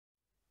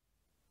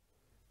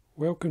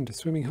Welcome to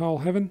Swimming Hole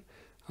Heaven.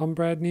 I'm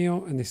Brad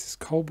Neal and this is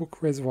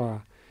Colbrook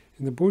Reservoir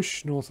in the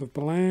bush north of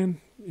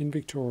Ballan in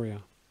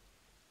Victoria.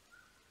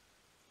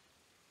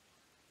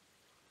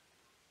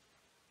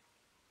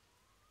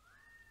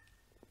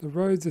 The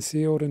roads are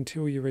sealed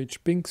until you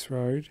reach Binks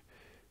Road,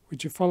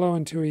 which you follow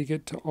until you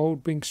get to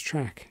Old Binks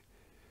Track,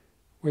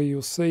 where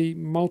you'll see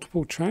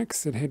multiple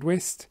tracks that head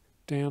west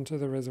down to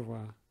the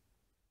reservoir.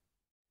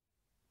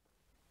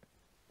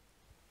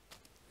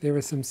 There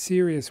are some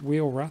serious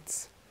wheel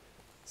ruts,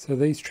 so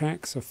these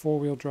tracks are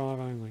four-wheel drive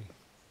only.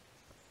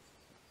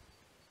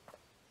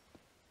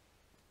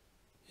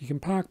 You can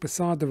park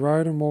beside the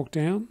road and walk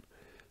down,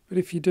 but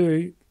if you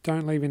do,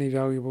 don't leave any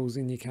valuables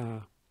in your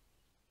car.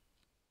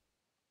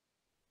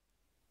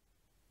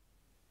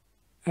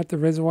 At the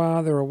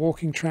reservoir there are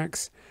walking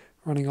tracks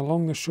running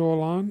along the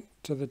shoreline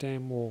to the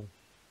dam wall.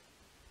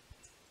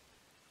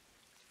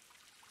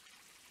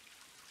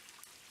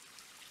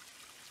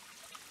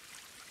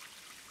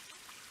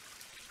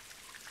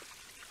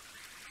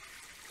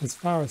 As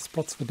far as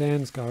spots for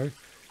dams go,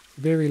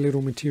 very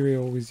little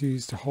material was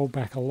used to hold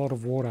back a lot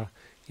of water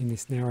in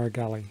this narrow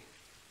gully.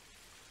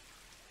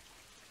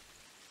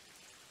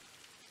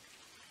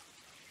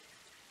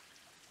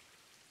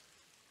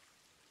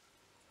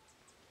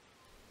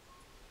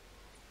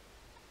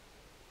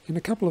 In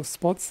a couple of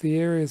spots the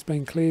area has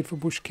been cleared for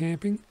bush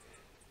camping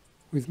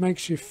with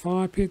makeshift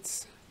fire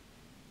pits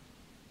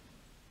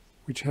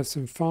which have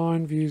some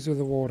fine views of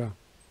the water.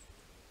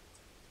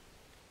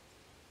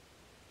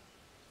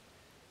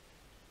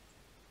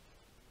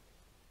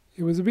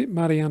 It was a bit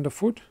muddy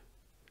underfoot,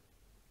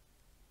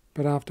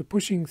 but after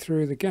pushing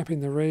through the gap in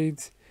the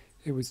reeds,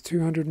 it was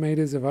 200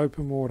 metres of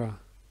open water.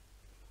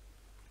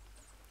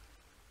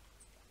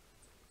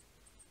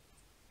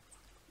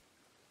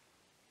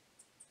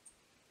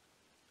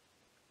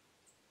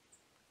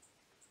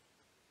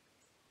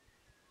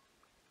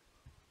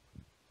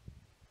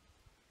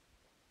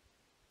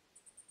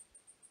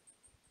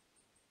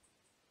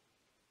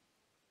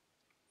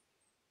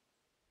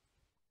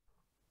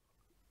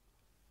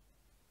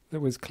 That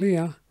was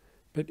clear,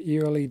 but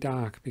eerily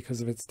dark because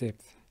of its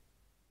depth.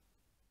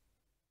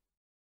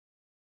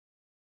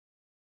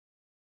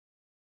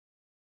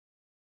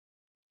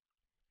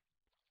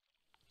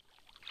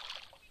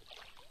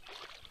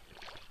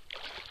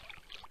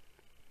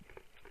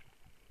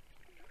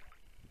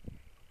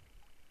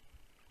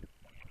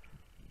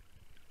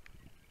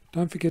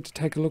 Don't forget to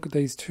take a look at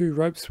these two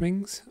rope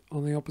swings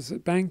on the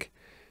opposite bank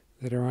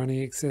that are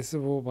only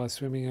accessible by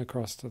swimming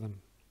across to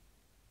them.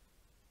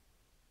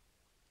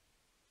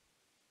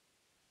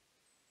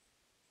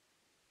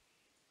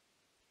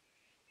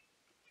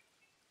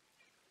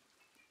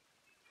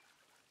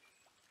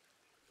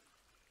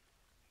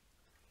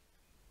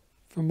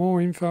 For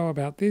more info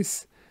about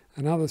this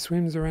and other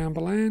swims around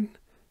Ballan,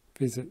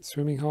 visit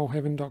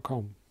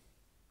swimmingholeheaven.com.